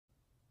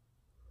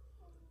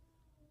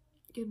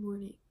Good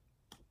morning.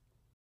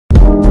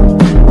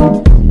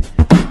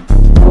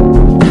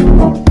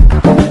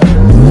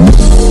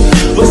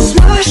 We're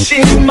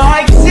smashing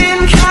mics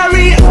in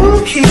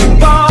karaoke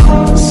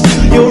bars.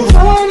 You're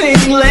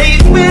running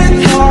late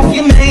with half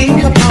your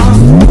makeup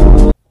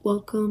on.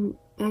 Welcome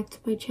back to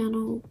my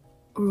channel,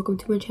 or welcome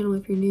to my channel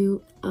if you're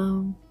new.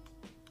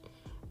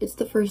 It's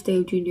the first day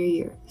of junior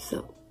year,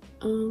 so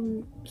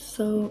I'm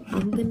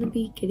gonna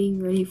be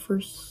getting ready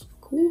for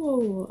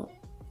school.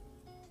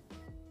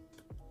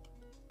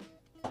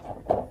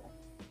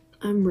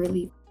 I'm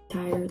really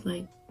tired,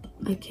 like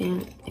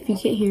if you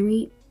can't hear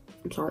me,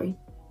 I'm sorry.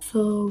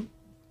 So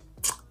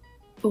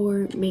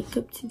for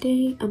makeup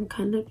today, I'm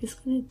kind of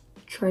just gonna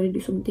try to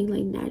do something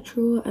like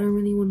natural. I don't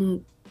really want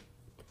to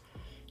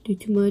do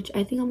too much.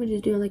 I think I'm gonna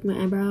just do like my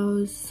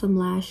eyebrows, some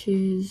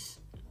lashes,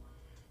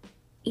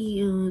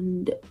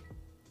 and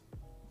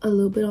a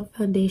little bit of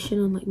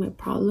foundation on like my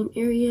problem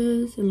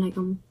areas and like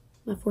on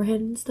my forehead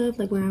and stuff,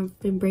 like where I've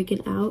been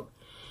breaking out,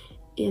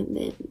 and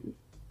then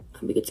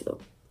I'll be good to go.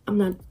 I'm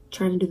not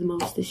trying to do the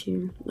most this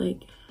year.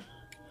 Like,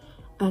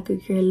 I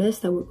could care less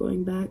that we're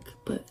going back,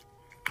 but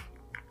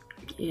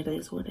it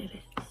is what it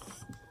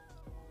is.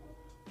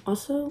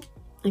 Also,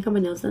 I got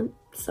my nails done,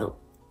 so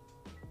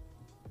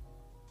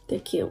they're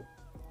cute.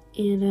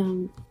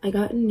 And I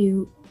got a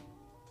new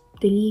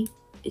thingy.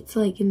 It's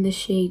like in the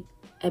shade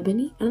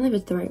Ebony. I don't know if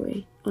it's the right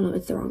way. Oh no,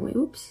 it's the wrong way.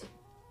 Oops.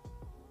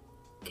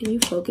 Can you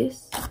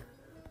focus?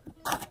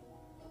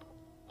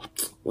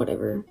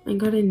 Whatever. I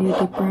got a new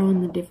dip brow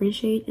in a different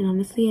shade, and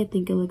honestly I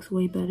think it looks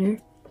way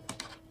better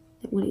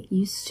than what it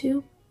used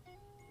to.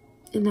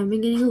 And I've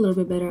been getting a little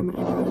bit better at my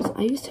eyebrows.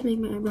 I used to make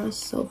my eyebrows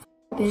so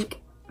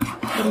thick.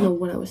 I don't know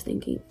what I was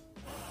thinking.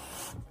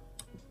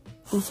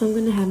 Also, I'm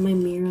gonna have my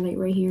mirror like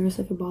right here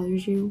so if it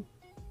bothers you.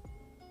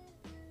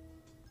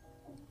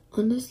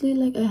 Honestly,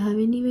 like I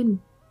haven't even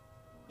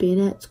been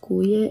at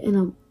school yet and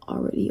I'm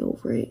already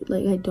over it.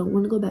 Like I don't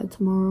want to go back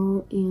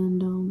tomorrow,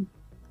 and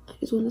I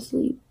just want to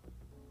sleep.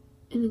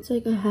 And it's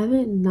like I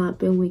haven't not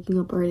been waking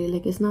up early.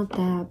 Like it's not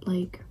that,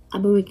 like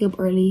I've been waking up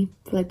early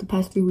for like the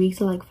past 3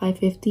 weeks at like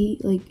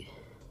 5:50, like,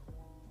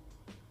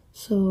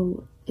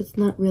 so it's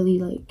not really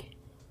like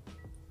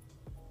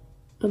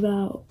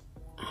about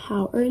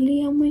how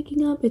early I'm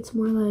waking up. It's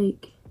more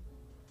like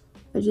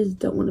I just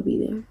don't want to be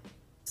there.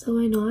 So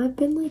I know I've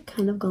been like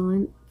kind of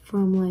gone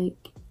from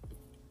like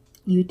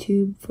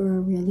YouTube for a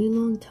really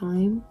long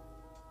time,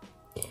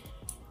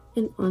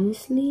 and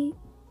honestly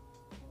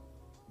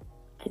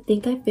I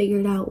think I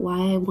figured out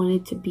why I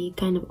wanted to be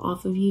kind of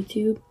off of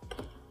YouTube.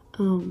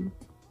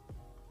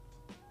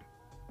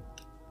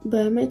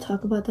 But I might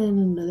talk about that in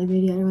another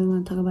video. I don't really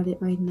want to talk about it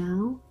right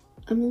now.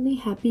 I'm only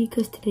happy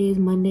because today is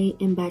Monday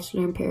and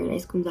Bachelor in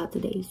Paradise comes out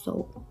today,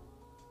 so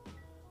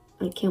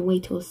I can't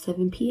wait till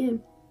 7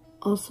 p.m.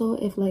 Also,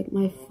 if like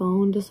my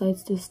phone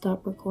decides to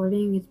stop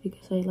recording, it's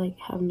because I like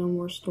have no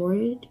more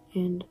storage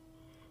and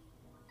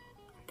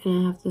I'm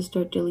gonna have to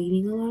start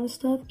deleting a lot of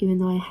stuff, even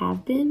though I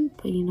have been.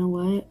 But you know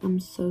what, I'm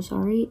so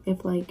sorry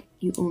if like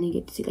you only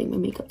get to see like my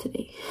makeup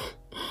today.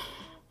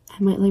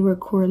 I might like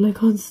record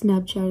like on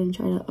Snapchat and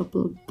try to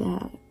upload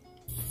that.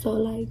 So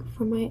like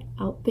for my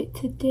outfit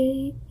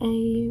today,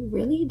 I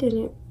really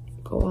didn't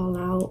go all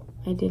out.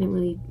 I didn't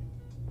really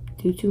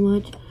do too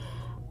much.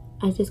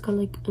 I just got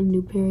like a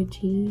new pair of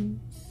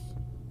jeans,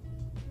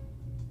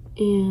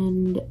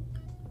 and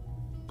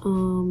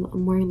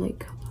I'm wearing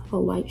like a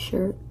white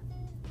shirt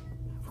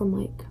from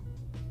like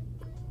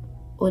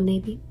Old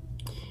Navy,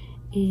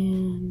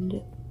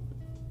 and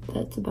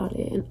that's about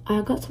it. And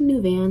I got some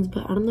new Vans,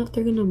 but I don't know if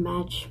they're gonna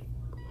match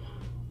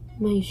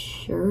my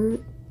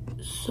shirt.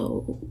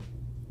 So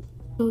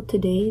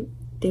today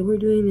they were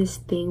doing this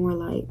thing where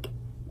like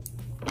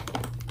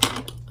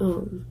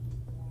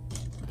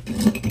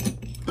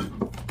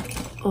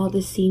all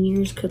the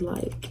seniors could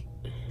like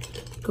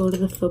go to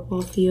the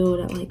football field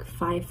at like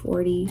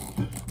 5:40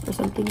 or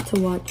something to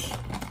watch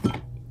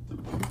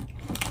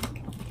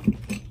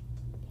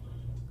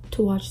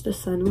the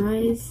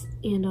sunrise,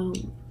 and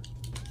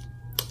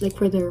like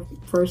for their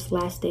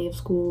last day of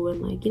school,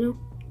 and like, you know,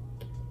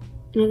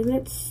 and I think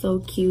that's so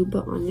cute.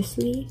 But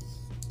honestly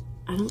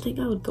I don't think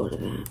I would go to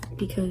that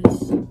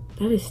because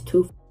that is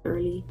too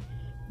early.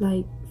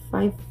 Like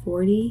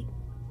 5:40,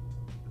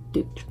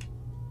 dude.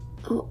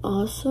 Oh,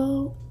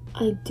 also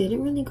I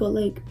didn't really go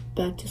like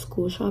back to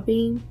school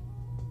shopping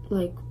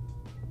like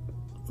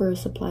for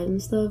supplies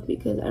and stuff,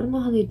 because I don't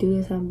know how they do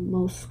this at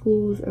most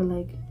schools, or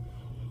like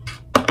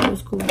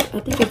most schools. I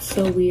think it's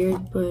so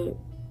weird, but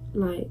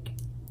like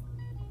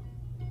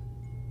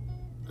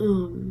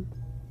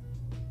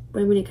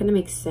but I mean it kind of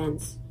makes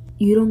sense.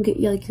 You don't get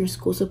like your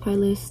school supply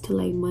list till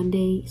like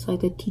Monday, so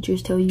like the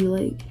teachers tell you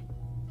like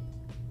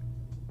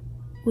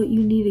what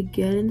you need to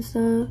get and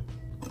stuff.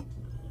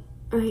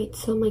 Alright,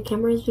 so my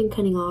camera has been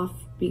cutting off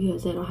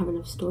because I don't have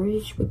enough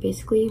storage, but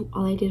basically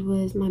all I did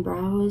was my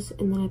brows,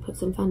 and then I put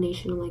some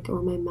foundation on like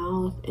around my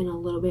mouth and a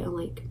little bit on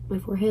like my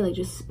forehead, like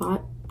just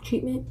spot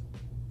treatment.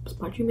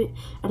 I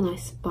don't know,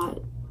 spot,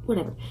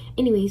 whatever.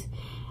 Anyways,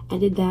 I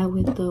did that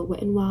with the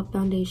Wet n Wild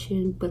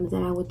foundation, blended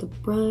that out with the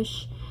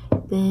brush.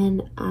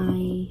 Then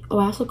I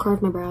also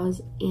carved my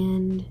brows,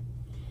 and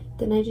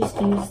then I just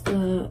used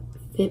the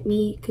Fit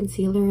Me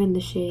concealer in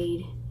the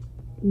shade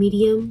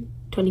medium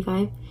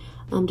 25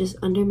 just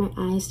under my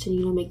eyes to,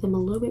 you know, make them a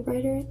little bit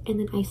brighter. And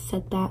then I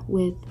set that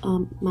with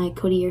my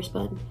Coty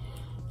Airspun.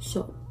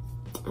 So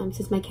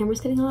since my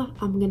camera's getting off,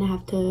 I'm gonna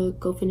have to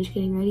go finish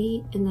getting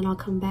ready, and then I'll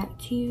come back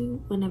to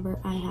you whenever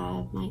I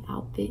have my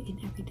outfit and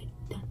everything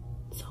done.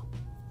 So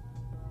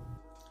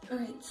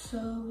alright,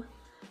 so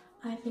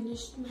I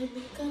finished my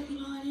makeup. You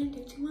know, I didn't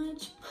do too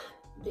much.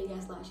 Big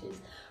ass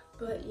lashes,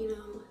 but you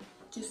know,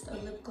 just a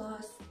lip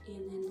gloss,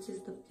 and then this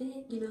is the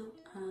fit. You know,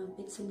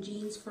 it's some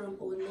jeans from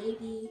Old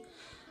Navy,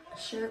 a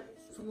shirt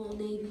from Old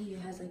Navy.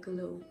 It has like a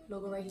little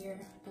logo right here.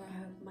 I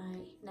have my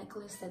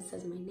necklace that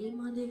says my name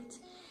on it,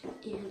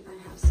 and I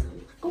have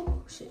some,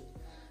 oh shit,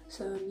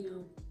 some, you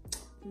know,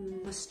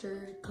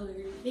 mustard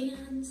colored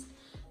Vans.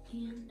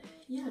 And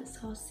yeah,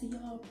 so I'll see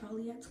y'all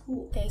probably at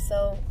school. Okay,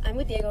 so I'm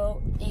with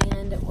Diego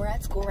and we're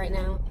at school right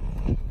now.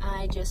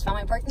 I just found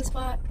my parking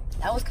spot.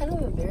 That was kind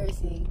of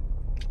embarrassing.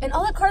 And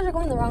all the cars are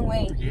going the wrong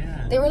way.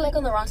 Yeah. They were like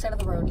on the wrong side of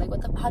the road. Like,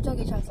 what the, how do I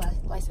get your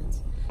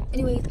license?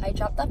 Anyways, I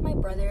dropped off my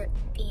brother,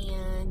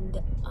 and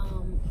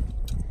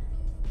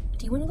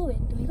do you want to go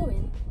in? Do we go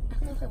in? I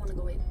don't know if I want to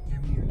go in. Yeah,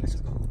 let's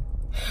just go.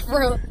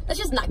 Bro, let's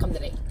just not come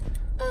today.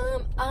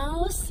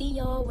 I'll see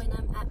y'all when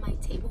I'm at my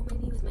table,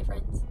 maybe with my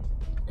friends,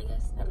 I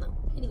guess. I don't know.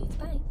 Anyways,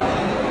 bye.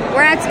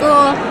 We're at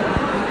school.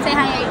 Say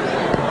hi.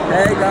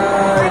 Hey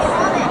guys.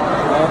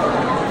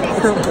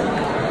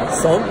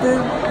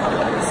 Something.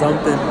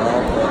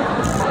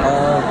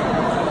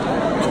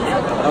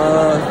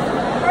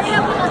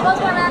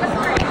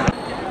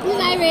 This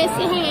is Iris.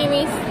 Say hi,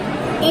 Iris.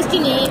 There's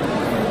Jeanette.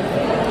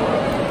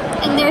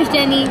 And there's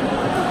Jenny.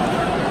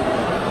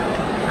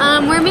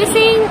 We're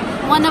missing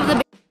one of the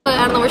big, but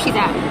I don't know where she's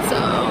at. So,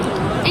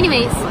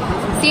 anyways,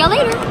 see y'all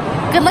later.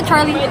 Good luck,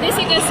 Charlie.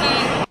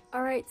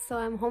 Alright, so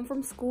I'm home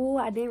from school.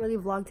 I didn't really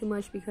vlog too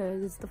much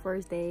because it's the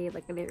first day.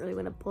 Like, I didn't really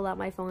want to pull out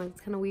my phone.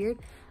 It's kind of weird.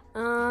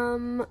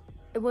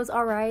 It was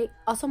alright.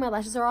 Also, my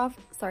lashes are off.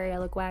 Sorry, I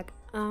look whack.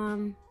 It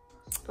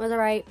was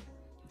alright.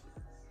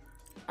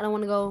 I don't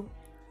want to go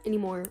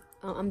anymore.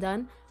 I'm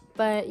done.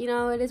 But, you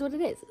know, it is what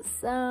it is.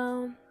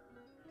 So,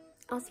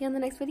 I'll see you on the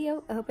next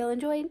video. I hope y'all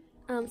enjoyed.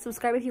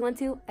 Subscribe if you want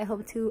to. I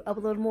hope to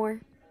upload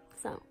more.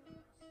 So,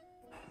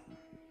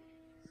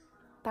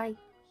 bye.